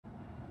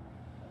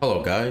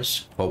Hello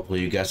guys,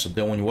 hopefully you guys are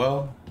doing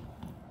well.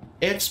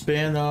 It's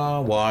been a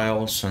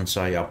while since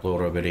I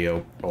uploaded a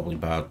video, probably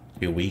about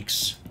 2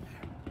 weeks.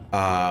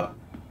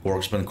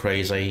 Work's been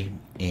crazy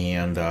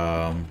and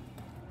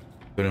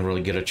couldn't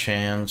really get a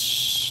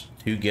chance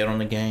to get on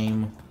the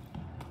game.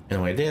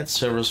 Anyway, I did.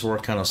 Servers were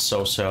kind of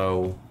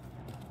so-so.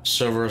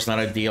 Server's not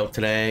ideal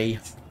today,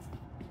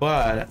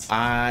 but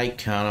I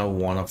kind of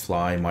want to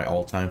fly my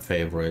all-time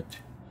favorite.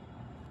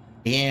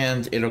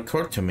 And it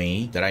occurred to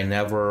me that I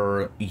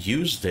never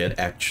used it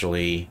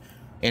actually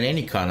in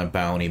any kind of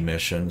bounty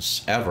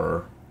missions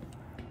ever.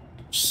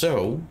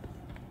 So,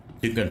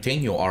 to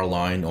continue our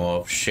line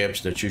of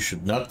ships that you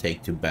should not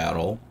take to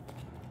battle,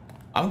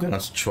 I'm gonna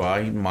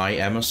try my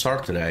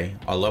MSR today.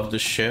 I love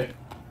this ship.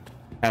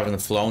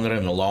 Haven't flown it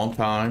in a long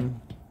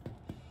time.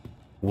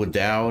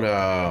 Without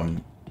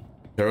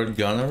third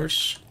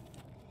gunners,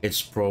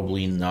 it's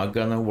probably not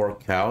gonna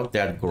work out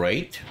that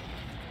great,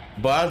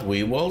 but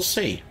we will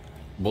see.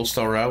 We'll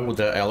start out with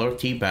the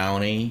LRT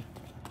bounty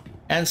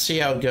and see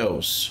how it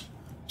goes.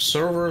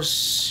 The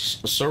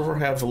server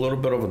have a little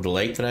bit of a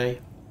delay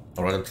today,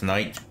 or rather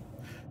tonight,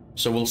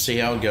 so we'll see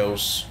how it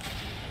goes.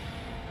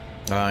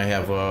 I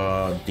have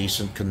a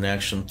decent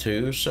connection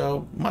too,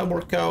 so might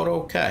work out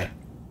okay.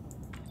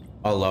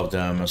 I love the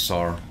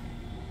MSR.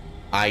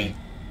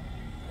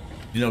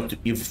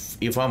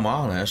 If I'm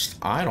honest,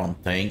 I don't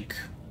think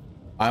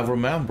I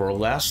remember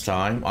last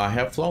time I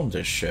have flown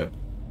this ship.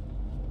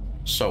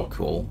 So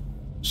cool.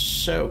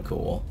 So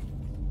cool.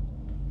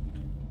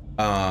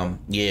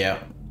 Yeah,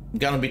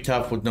 gonna be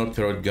tough with no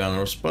third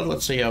gunners, but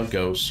let's see how it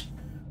goes.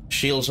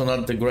 Shields are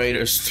not the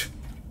greatest.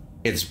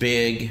 It's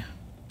big.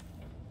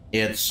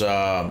 It's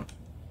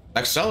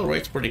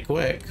accelerates pretty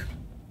quick.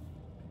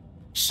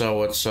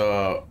 So it's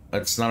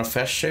not a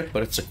fast ship,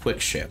 but it's a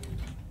quick ship.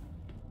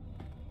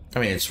 I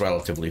mean, it's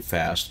relatively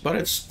fast, but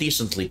it's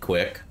decently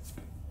quick.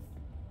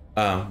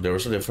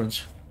 There's a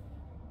difference.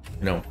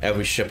 You know,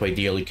 every ship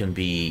ideally can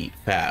be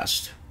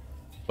fast,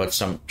 but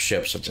some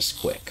ships are just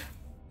quick.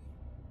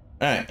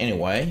 Alright,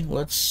 anyway,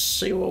 let's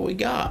see what we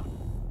got.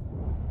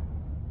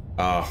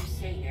 Love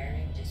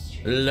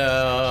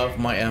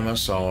my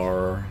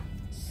MSR.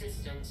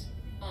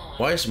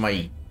 Why is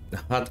my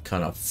HUD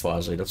kind of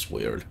fuzzy? That's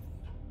weird.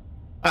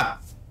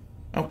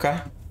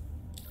 Okay.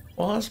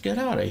 Well, let's get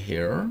out of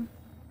here.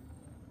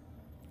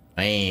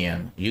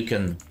 Man, you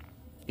can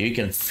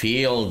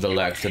feel the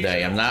lag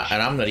today. I'm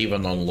not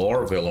even on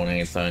Lorville or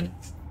anything.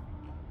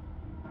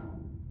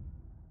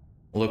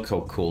 Look how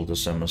cool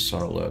this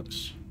MSR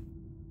looks.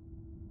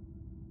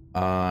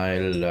 I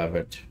love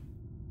it.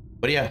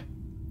 But yeah,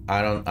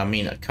 I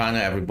mean, kind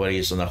of everybody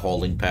is in a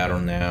holding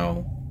pattern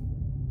now.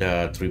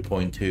 The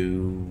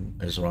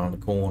 3.2 is around the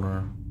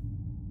corner,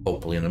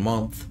 hopefully in a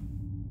month.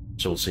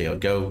 So we'll see how it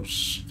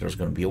goes. There's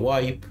going to be a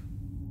wipe.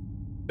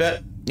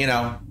 But, you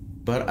know,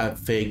 I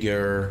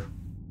figure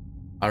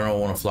I don't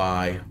want to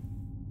fly.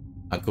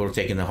 I could have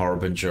taken the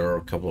Harbinger or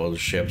a couple other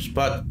ships,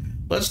 but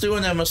let's do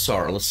an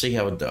MSR. Let's see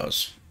how it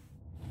does.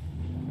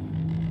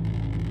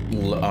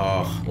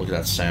 Oh, look at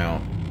that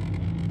sound.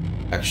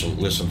 Actually,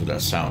 listen to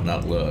that sound,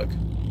 not look.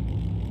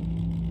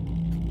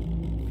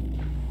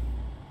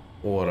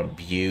 What a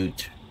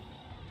beaut.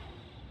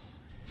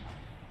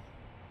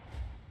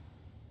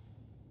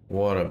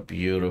 What a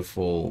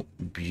beautiful,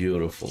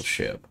 beautiful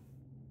ship.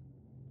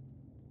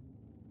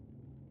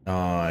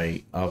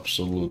 I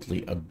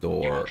absolutely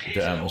adore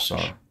the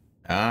MSR.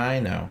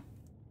 I know.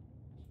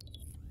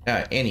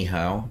 Yeah,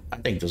 anyhow, I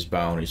think this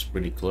bounty is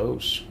pretty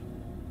close.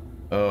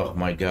 Oh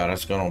my god,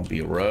 that's gonna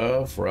be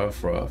rough.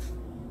 Wow.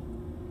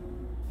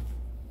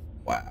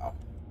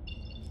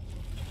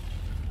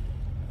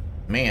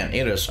 Man,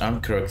 it is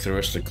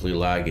uncharacteristically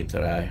laggy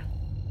today.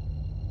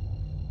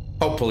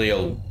 Hopefully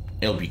it'll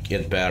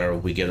get better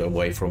if we get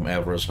away from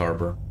Everest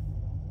Harbor.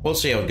 We'll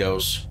see how it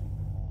goes.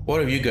 What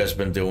have you guys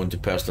been doing to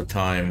pass the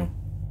time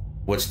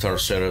with Star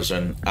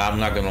Citizen? I'm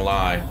not gonna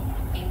lie.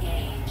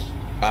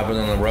 I've been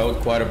on the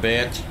road quite a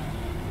bit.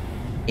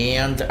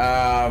 And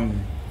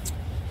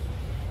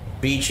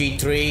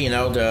BG3, you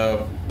know,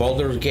 the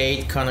Baldur's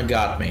Gate kind of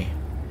got me.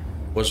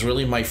 Was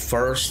really my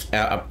first.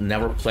 I've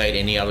never played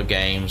any other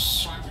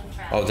games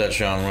of that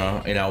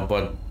genre, you know,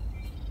 but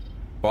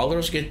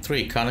Baldur's Gate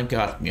 3 kind of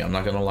got me, I'm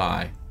not gonna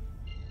lie.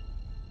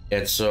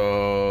 It's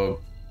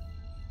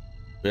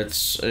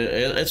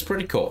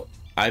pretty cool.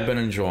 I've been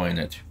enjoying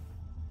it.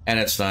 And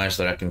it's nice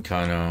that I can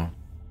kind of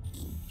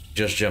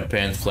just jump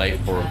in, play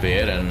for a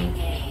bit, and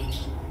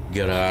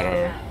get out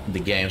of the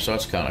game, so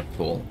that's kind of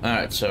cool.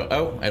 Alright, so,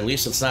 oh, at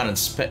least it's not an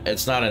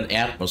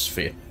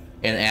atmosphere.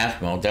 In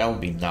Atmo, that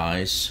would be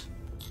nice.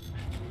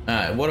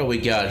 Alright, what do we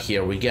got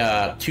here? We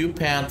got 2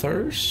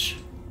 Panthers.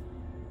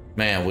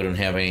 Man, we don't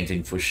have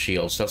anything for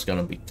shields. That's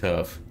gonna be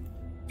tough.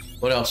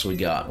 What else we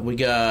got? We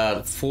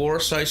got 4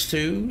 size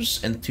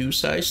 2s and 2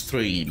 size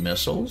 3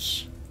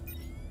 missiles.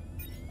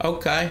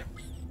 Okay.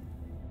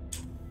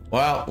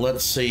 Well,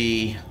 let's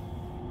see.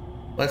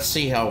 Let's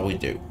see how we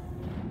do.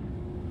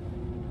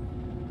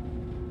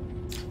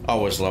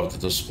 Always love the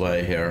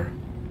display here.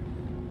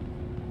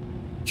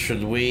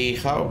 Should we,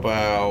 how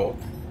about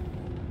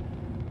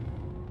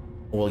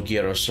we'll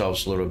get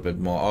ourselves a little bit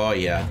more. Oh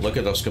yeah, look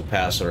at those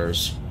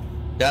capacitors.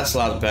 That's a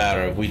lot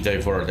better if we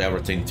divert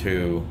everything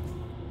to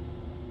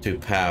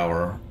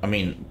power. I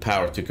mean,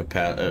 power to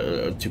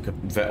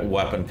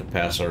weapon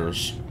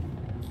capacitors.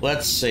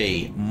 Let's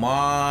see.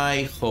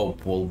 My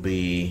hope will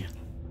be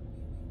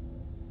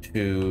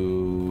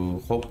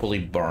to hopefully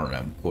burn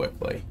them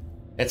quickly.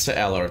 It's a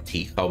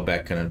LRT. How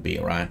bad can it be,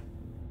 right?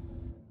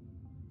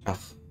 Ugh.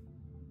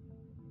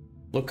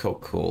 Look how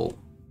cool.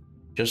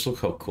 Just look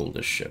how cool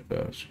this ship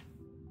is.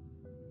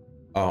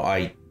 Oh,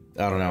 I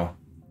don't know.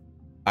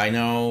 I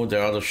know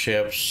there are other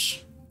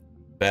ships,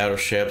 better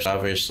ships,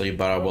 obviously,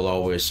 but I will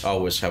always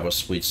have a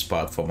sweet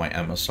spot for my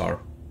MSR.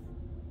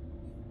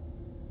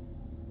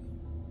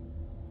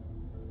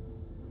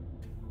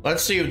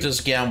 Let's see if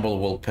this gamble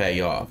will pay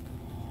off.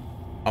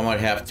 I might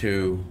have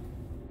to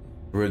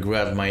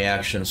regret my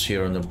actions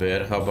here in a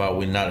bit. How about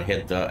we not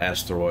hit the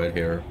asteroid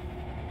here?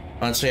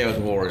 Let's see how it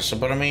works.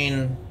 But I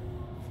mean,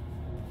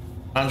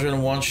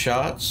 101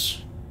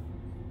 shots,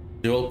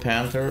 dual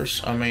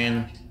Panthers. I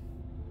mean,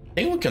 I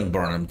think we can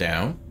burn them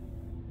down.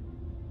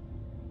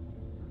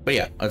 But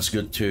yeah, it's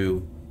good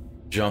to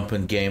jump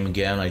in game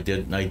again. I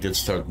did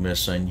start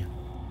missing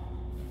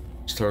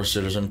Star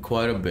Citizen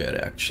quite a bit,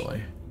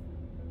 actually.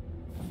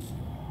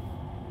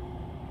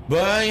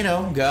 But, you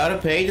know, gotta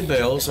pay the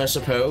bills, I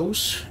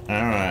suppose.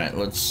 Alright,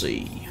 let's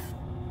see.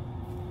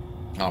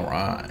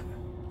 Alright.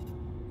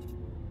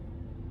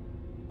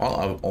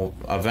 Well,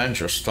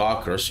 Avenger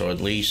Stalker, so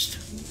at least,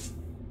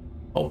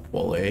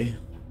 hopefully,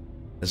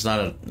 it's not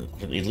a,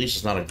 at least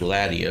it's not a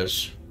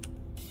Gladius.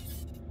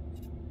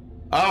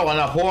 Oh, and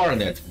a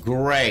Hornet.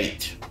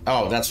 Great.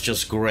 Oh, that's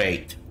just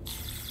great.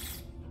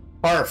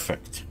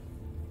 Perfect.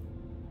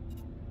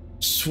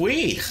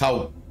 Sweet.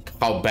 How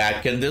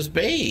bad can this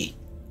be?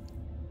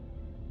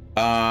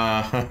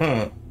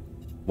 Why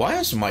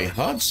is my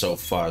HUD so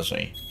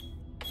fuzzy?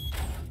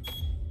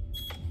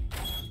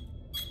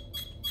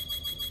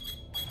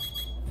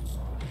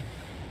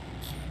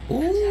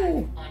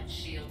 Ooh.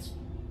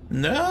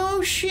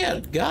 No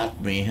shit.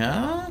 Got me,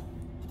 huh?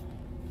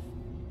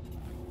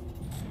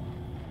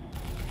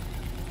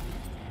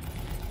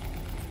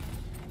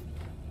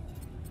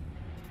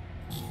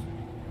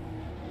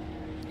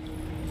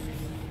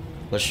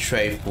 Let's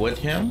strafe with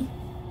him.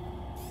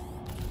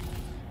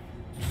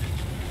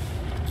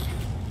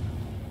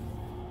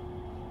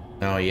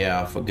 Oh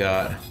yeah, I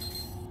forgot.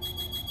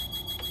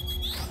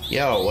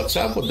 Yo, what's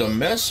up with the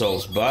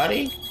missiles,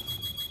 buddy?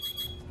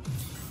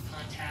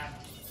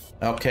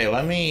 Okay,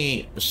 let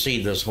me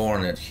see this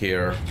Hornet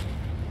here.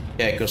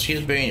 Yeah, because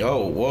he's being...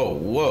 Oh, whoa,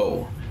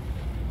 whoa.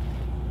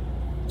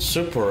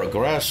 Super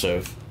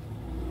aggressive.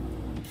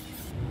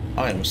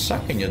 I am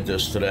sucking at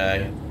this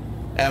today.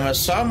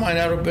 MSR might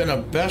not have been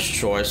a best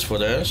choice for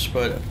this,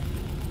 but...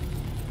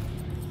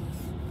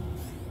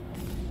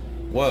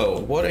 Whoa,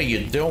 what are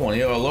you doing?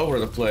 You're all over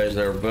the place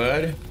there,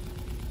 bud.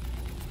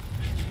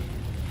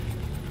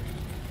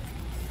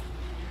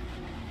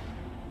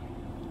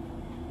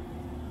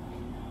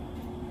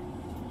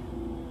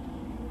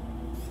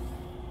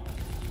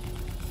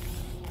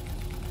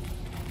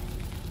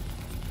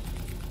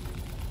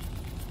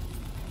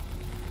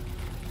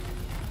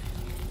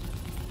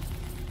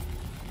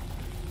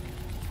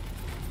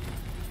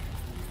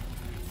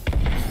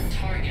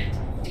 Target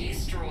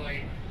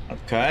destroyed.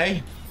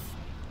 Okay.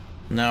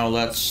 Now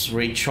let's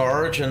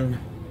recharge and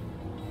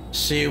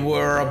see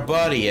where our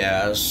buddy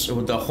is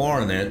with the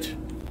Hornet.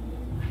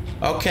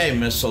 Okay,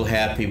 missile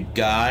happy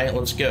guy,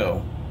 let's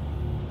go.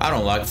 I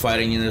don't like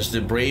fighting in this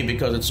debris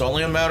because it's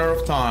only a matter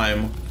of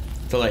time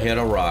till I hit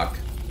a rock.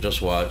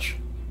 Just watch.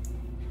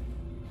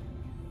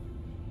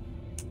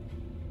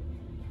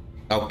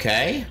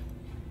 Okay.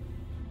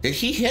 Did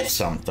he hit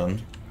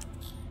something?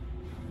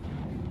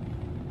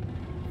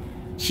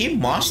 He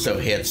must have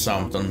hit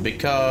something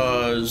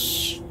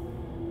because...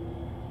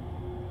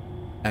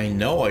 I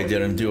know I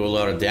didn't do a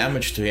lot of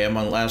damage to him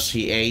unless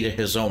he ate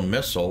his own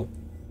missile.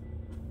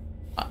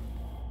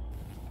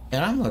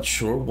 And I'm not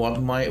sure why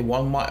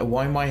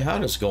my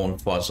HUD is going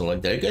fuzzy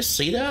like that. You guys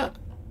see that?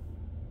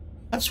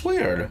 That's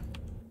weird.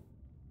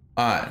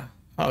 Alright,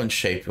 how in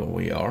shape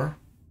we are.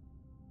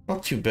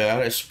 Not too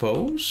bad, I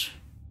suppose.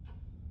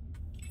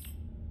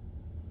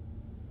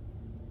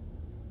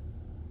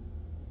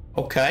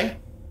 Okay.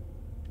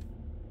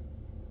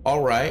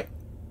 Alright.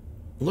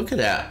 Look at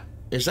that.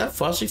 Is that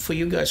fuzzy for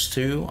you guys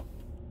too?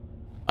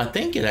 I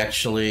think it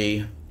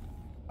actually...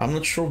 I'm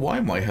not sure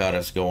why my HUD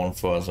is going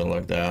fuzzy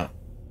like that.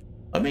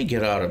 Let me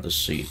get out of the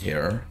seat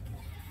here.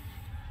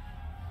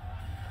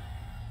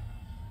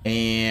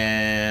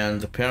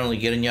 And apparently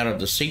getting out of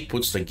the seat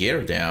puts the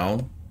gear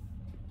down,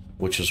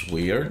 which is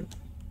weird.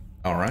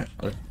 Alright.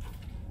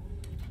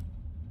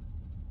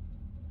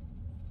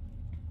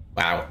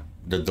 Wow.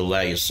 The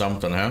delay is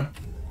something, huh?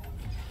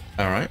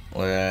 Alright.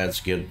 Let's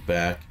get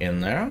back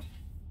in there.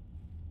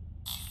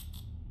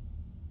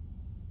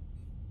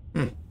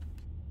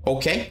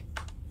 Okay.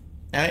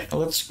 Alright,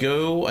 let's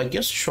go. I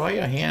guess try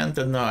a hand.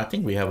 And I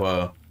think we have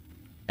a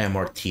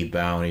MRT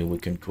bounty we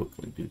can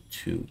quickly do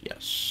too.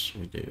 Yes,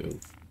 we do.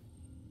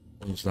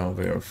 It's not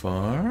very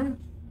far.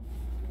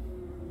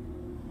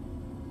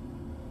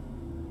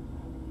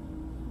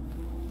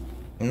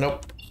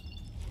 Nope.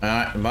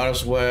 Alright, might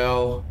as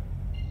well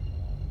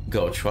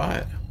go try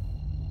it.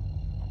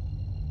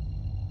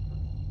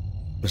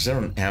 Was there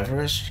an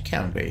Everest?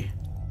 Can't be.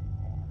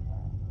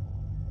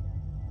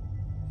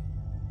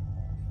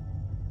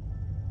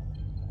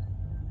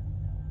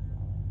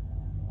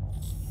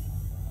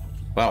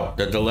 Wow,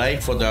 the delay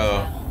for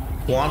the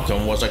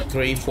quantum was like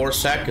 3-4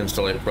 seconds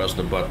till I pressed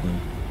the button.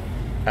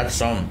 That's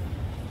some.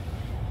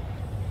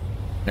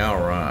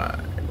 Alright,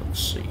 let's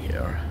see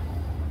here.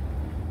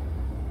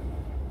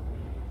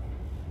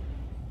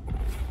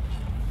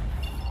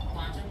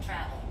 Quantum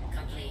travel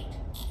complete.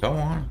 Come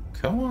on,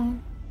 come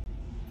on.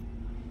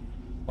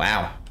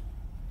 Wow.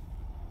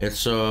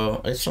 It's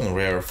in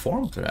rare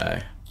form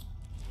today.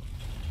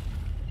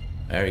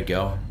 There you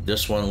go.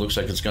 This one looks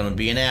like it's gonna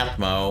be an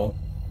Atmo,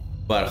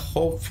 but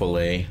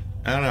hopefully,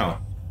 I don't know,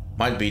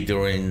 might be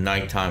during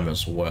nighttime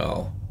as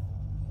well.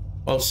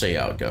 We'll see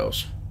how it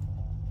goes.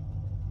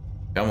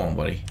 Come on,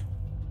 buddy.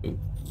 Ooh.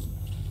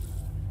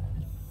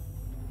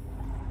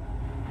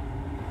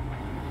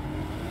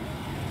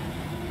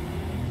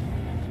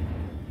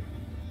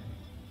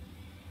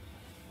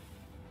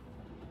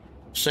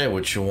 Say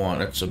what you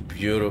want. It's a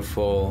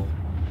beautiful,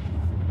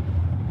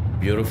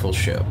 beautiful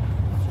ship.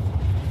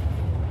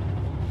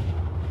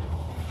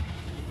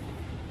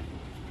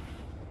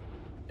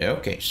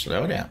 Okay,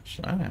 slow down,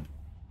 slow down.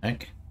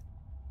 Okay.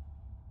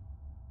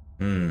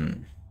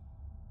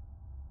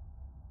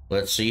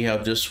 Let's see how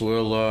this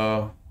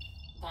will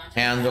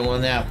handle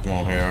an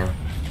Atmo here.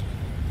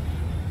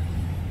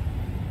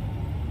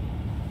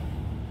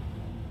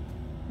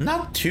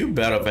 Not too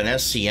bad of an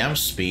SCM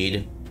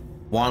speed.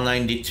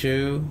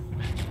 192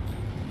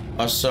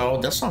 or so.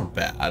 That's not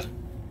bad.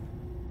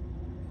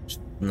 It's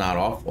not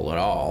awful at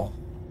all.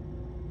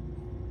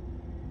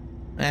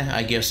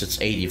 I guess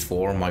it's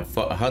 84. My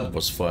HUD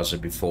was fuzzy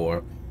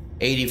before.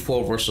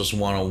 84 versus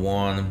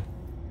 101.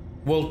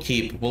 We'll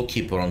keep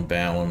it on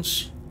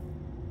balance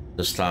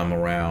this time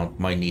around.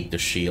 Might need the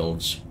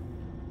shields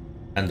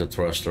and the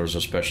thrusters,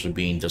 especially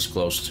being this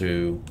close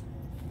to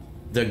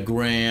the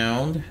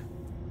ground.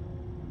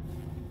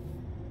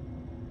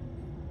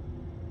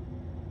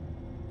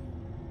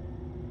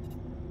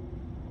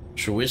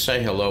 Should we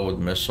say hello with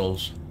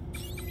missiles?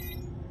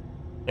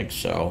 I think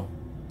so.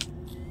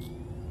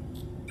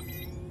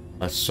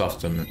 Let's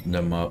soften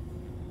them up.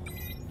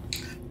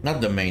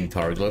 Not the main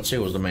target. Let's see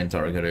what the main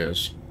target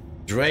is.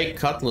 Drake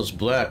Cutlass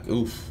Black.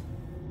 Oof.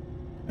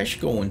 That's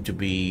going to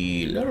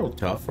be a little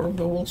tougher,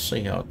 but we'll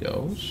see how it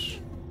goes.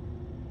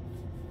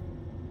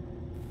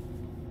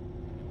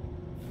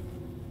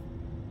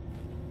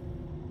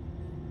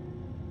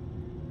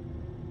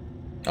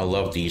 I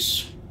love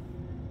these.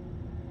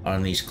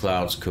 On these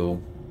clouds,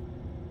 cool.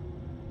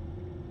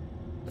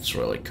 That's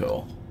really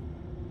cool.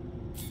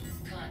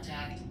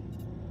 Contact.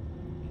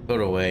 What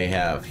do we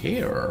have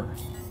here?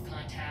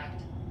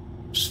 Contact.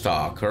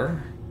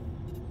 Stalker.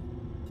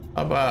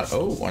 How about,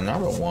 oh,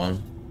 another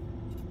one.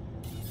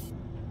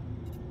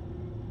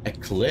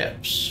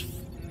 Eclipse.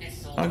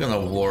 Missile. I'm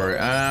gonna worry.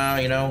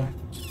 You know,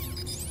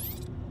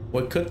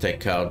 we could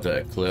take out the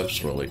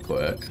Eclipse really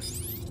quick.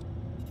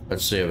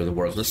 Let's see if it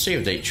works. Let's see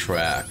if they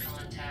track.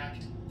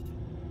 Contact.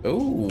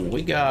 Ooh,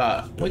 we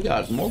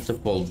got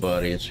multiple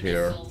buddies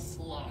here. Missiles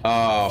locked.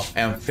 Oh,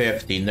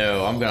 M50.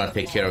 No, I'm gonna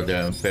take care of the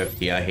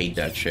M50. I hate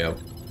that ship.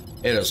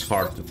 It is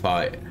hard to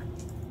fight.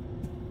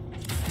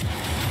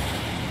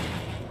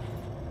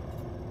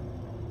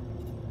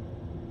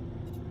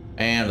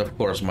 And of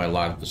course my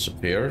lock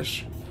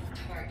disappears.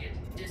 Target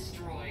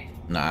destroyed.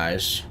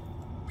 Nice.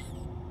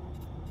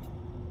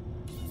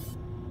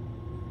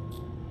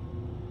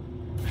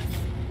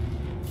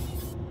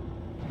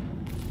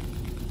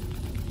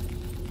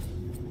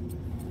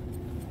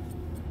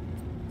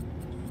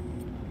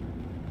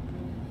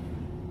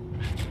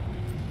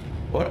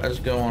 What is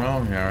going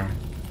on here?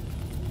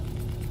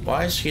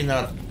 Why is he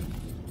not...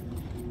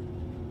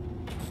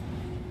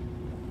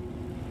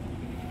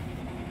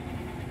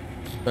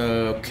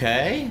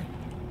 Okay.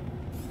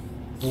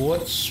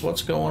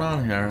 What's going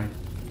on here?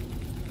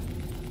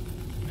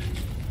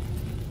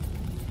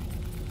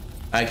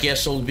 I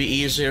guess it'll be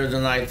easier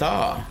than I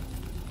thought.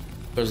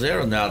 Because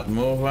they're not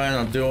moving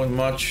or doing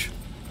much.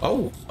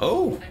 Oh,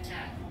 oh!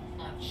 Attack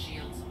on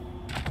shields.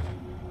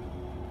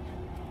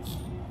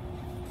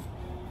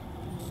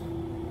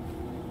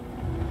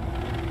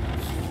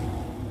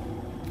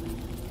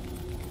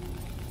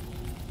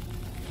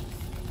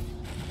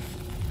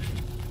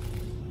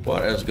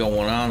 What is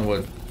going on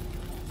with...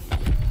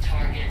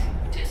 Target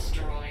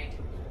destroyed.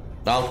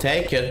 I'll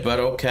take it, but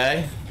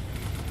okay.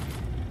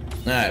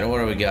 Alright, what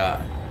do we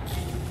got?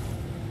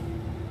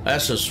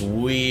 That's just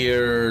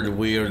weird,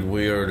 weird,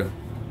 weird.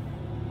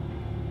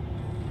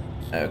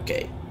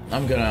 Okay,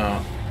 I'm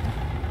gonna...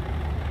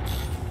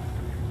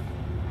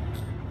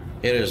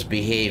 It is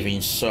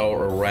behaving so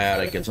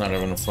erratic, it's not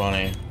even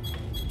funny.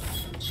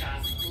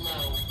 Shaft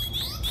low.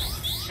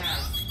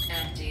 Shaft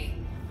empty.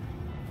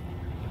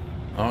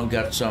 I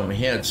got some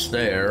hits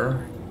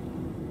there.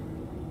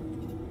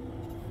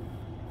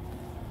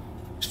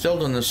 still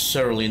don't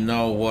necessarily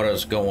know what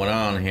is going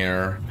on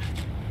here.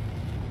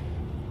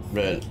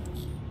 But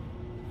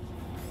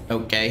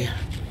okay.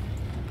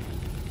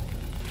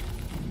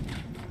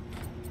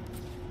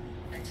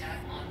 Attack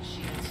on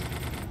shields.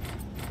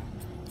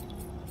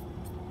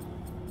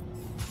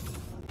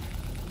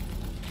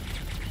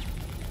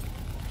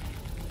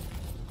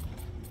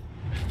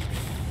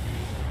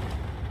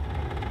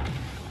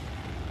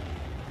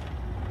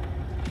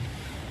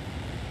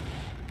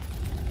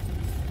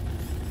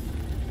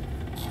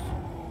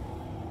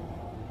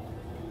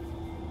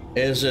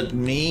 Is it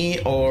me,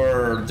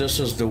 or this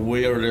is the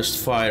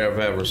weirdest fight I've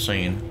ever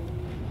seen?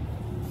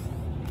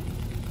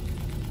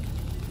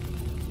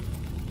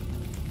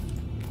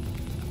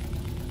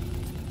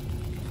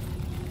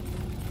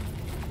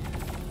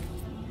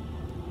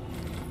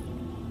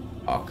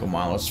 Oh, come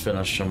on, let's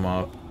finish him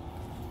up.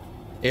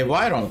 If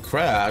I don't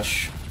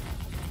crash,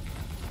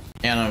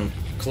 and I'm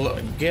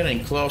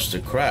getting close to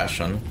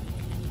crashing...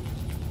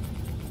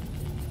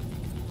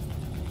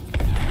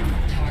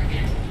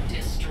 Target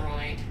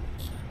destroyed.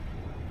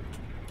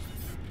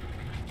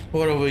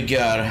 What do we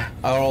got?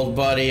 Our old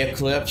buddy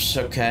Eclipse,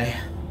 okay.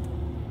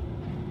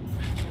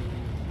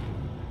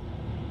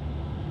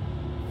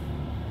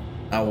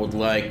 I would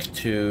like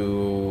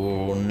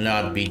to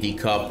not be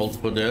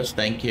decoupled for this,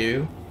 thank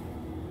you.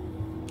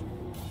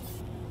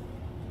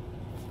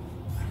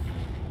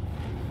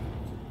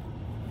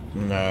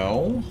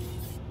 No.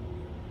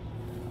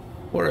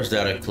 Where is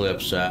that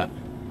Eclipse at?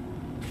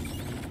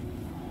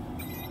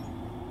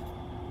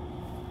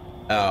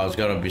 Oh, it's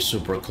gonna be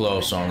super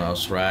close on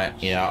us, right?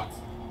 Yeah.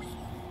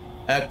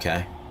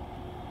 Okay.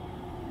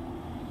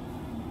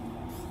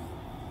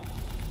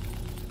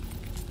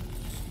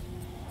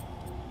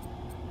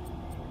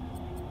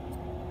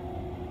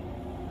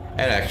 It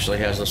actually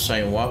has the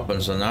same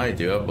weapons than I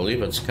do. I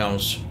believe it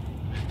comes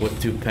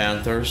with 2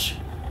 Panthers.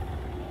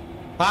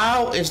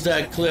 How is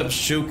that Eclipse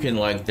juking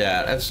like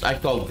that? I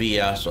call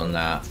BS on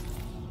that.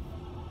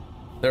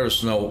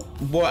 There's no...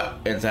 What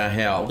in the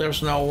hell?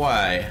 There's no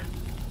way.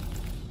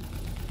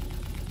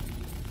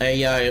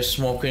 AI is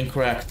smoking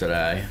crack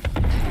today.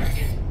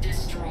 Target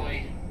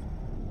destroyed.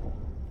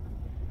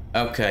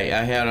 Okay,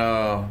 I had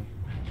a...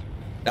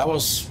 That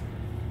was...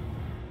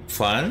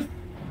 fun?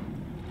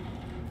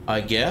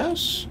 I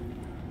guess?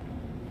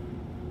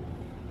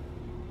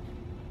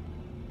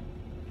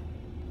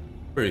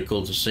 Pretty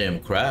cool to see him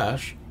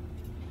crash.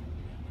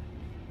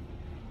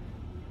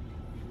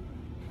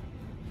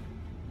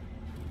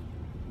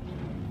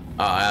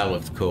 Ah, that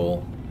looked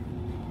cool.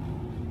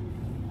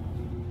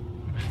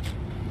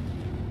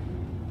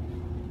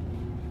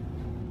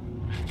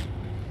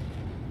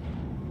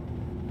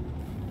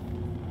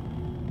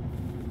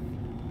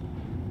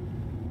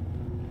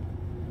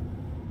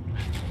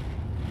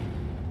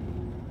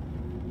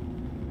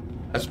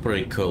 That's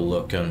pretty cool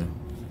looking.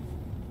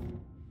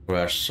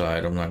 Crash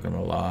site, I'm not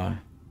gonna lie.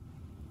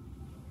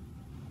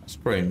 That's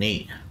pretty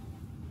neat.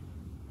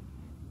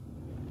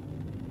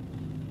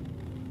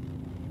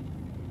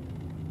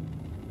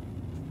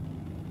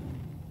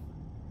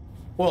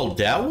 Well,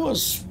 that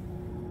was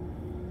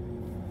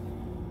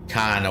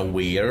kind of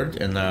weird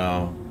in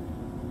a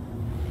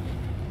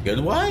good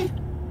way,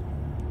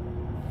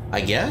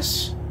 I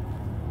guess.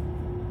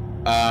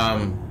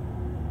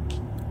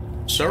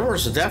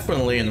 Servers are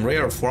definitely in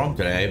rare form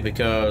today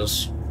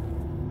because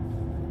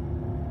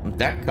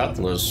that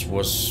Cutlass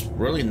was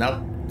really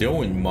not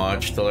doing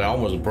much till I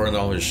almost burned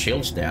all his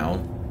shields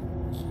down.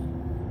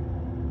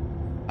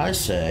 I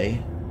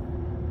say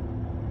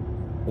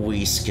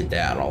we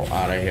skedaddle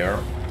out of here.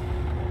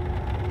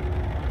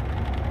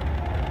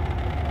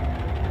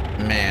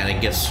 Man, it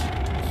gets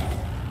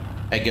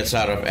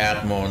out of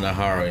Atmo in a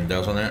hurry,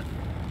 doesn't it?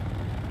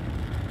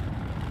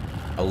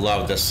 I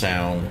love the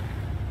sound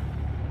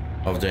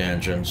of the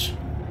engines.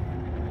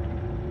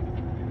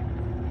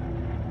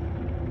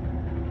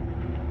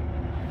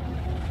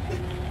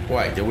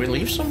 Wait, did we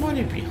leave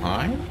somebody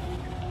behind?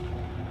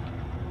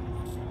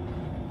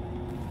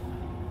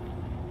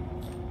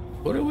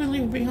 What did we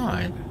leave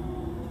behind?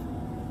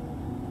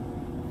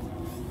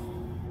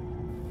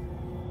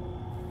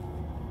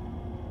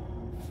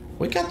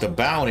 We got the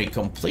bounty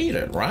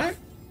completed, right?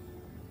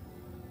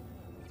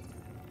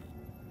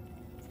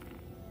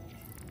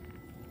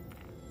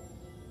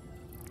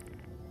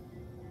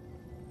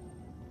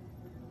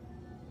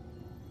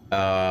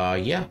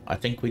 Yeah, I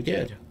think we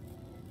did.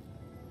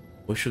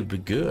 We should be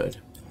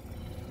good.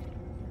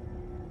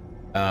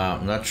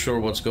 I'm not sure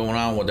what's going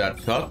on with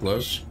that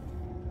Cutlass.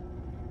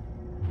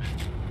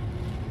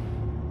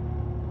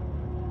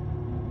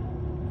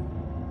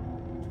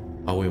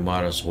 Oh, we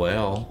might as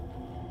well.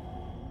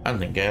 I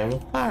think I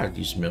will fire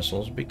these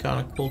missiles. It'd be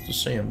kind of cool to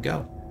see them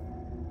go.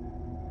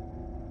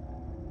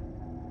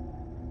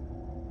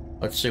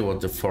 Let's see what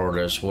the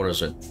furthest. What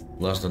is it?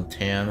 Less than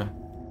 10?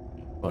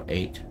 About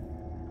 8?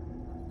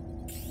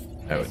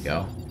 There we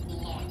go.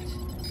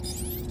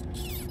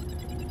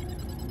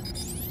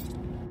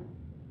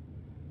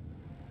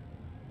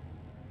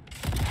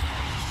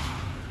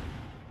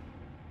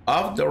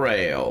 Off the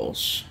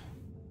rails.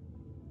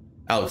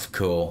 That looks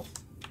cool.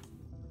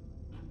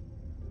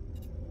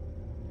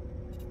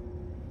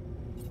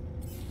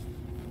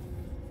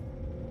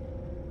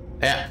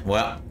 Yeah,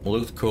 well,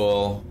 looked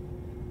cool,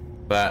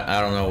 but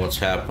I don't know what's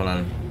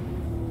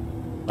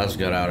happening. Let's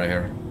get out of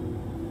here.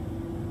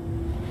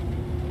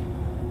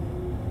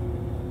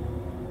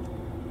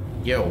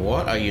 Yo,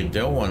 what are you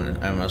doing,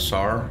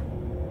 MSR?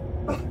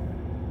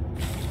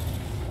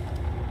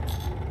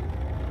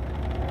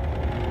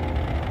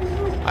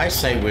 I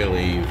say we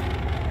leave.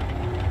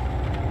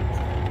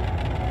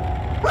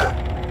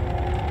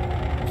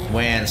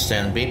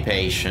 Winston, be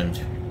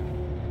patient.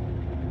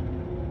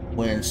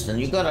 Winston,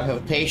 you gotta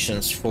have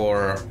patience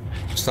for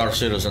Star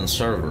Citizen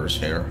servers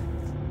here.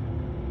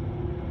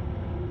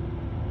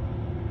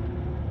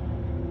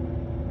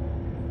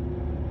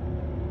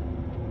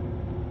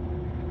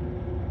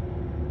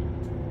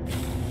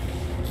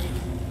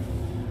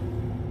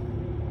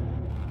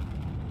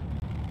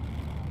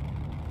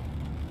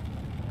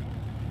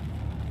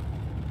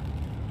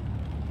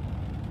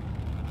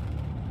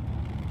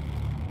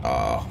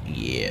 Oh,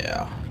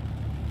 yeah.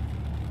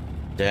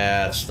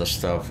 That's the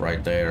stuff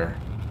right there.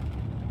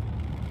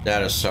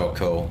 That is so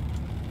cool.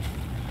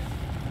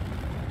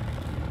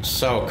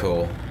 So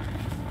cool.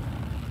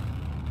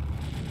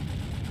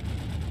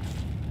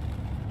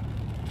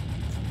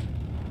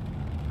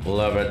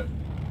 Love it.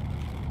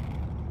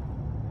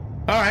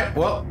 Alright,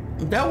 well,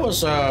 that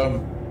was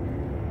a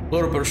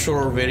little bit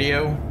shorter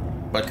video,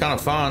 but kind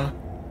of fun.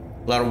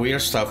 A lot of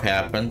weird stuff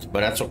happened,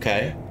 but that's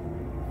okay.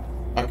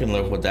 I can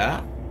live with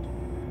that.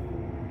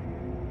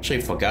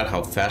 Actually forgot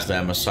how fast the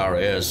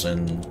MSR is,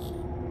 and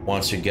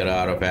once you get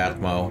out of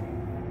Atmo.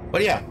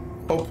 But yeah,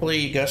 hopefully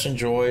you guys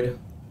enjoyed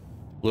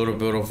a little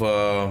bit of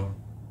a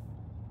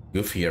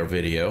goofier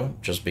video,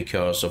 just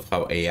because of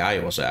how AI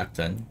was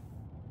acting.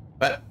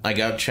 But I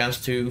got a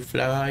chance to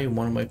fly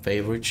one of my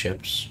favorite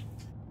ships.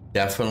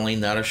 Definitely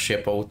not a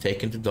ship I would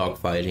take into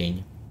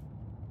dogfighting.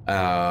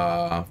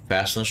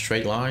 Fast and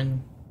straight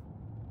line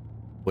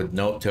with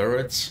no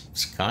turrets.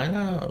 It's kind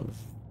of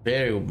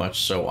very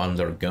much so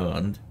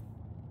undergunned.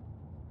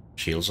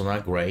 Shields are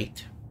not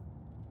great,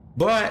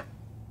 but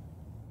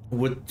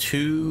with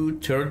 2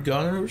 turret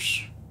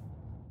gunners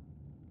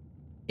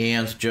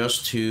and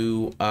just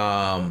to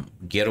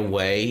get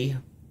away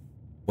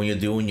when you're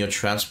doing your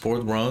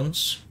transport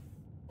runs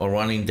or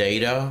running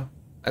data,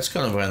 that's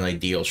kind of an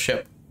ideal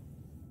ship.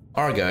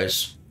 Alright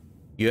guys,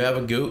 you have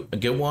a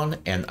good one,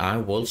 and I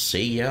will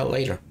see ya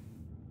later.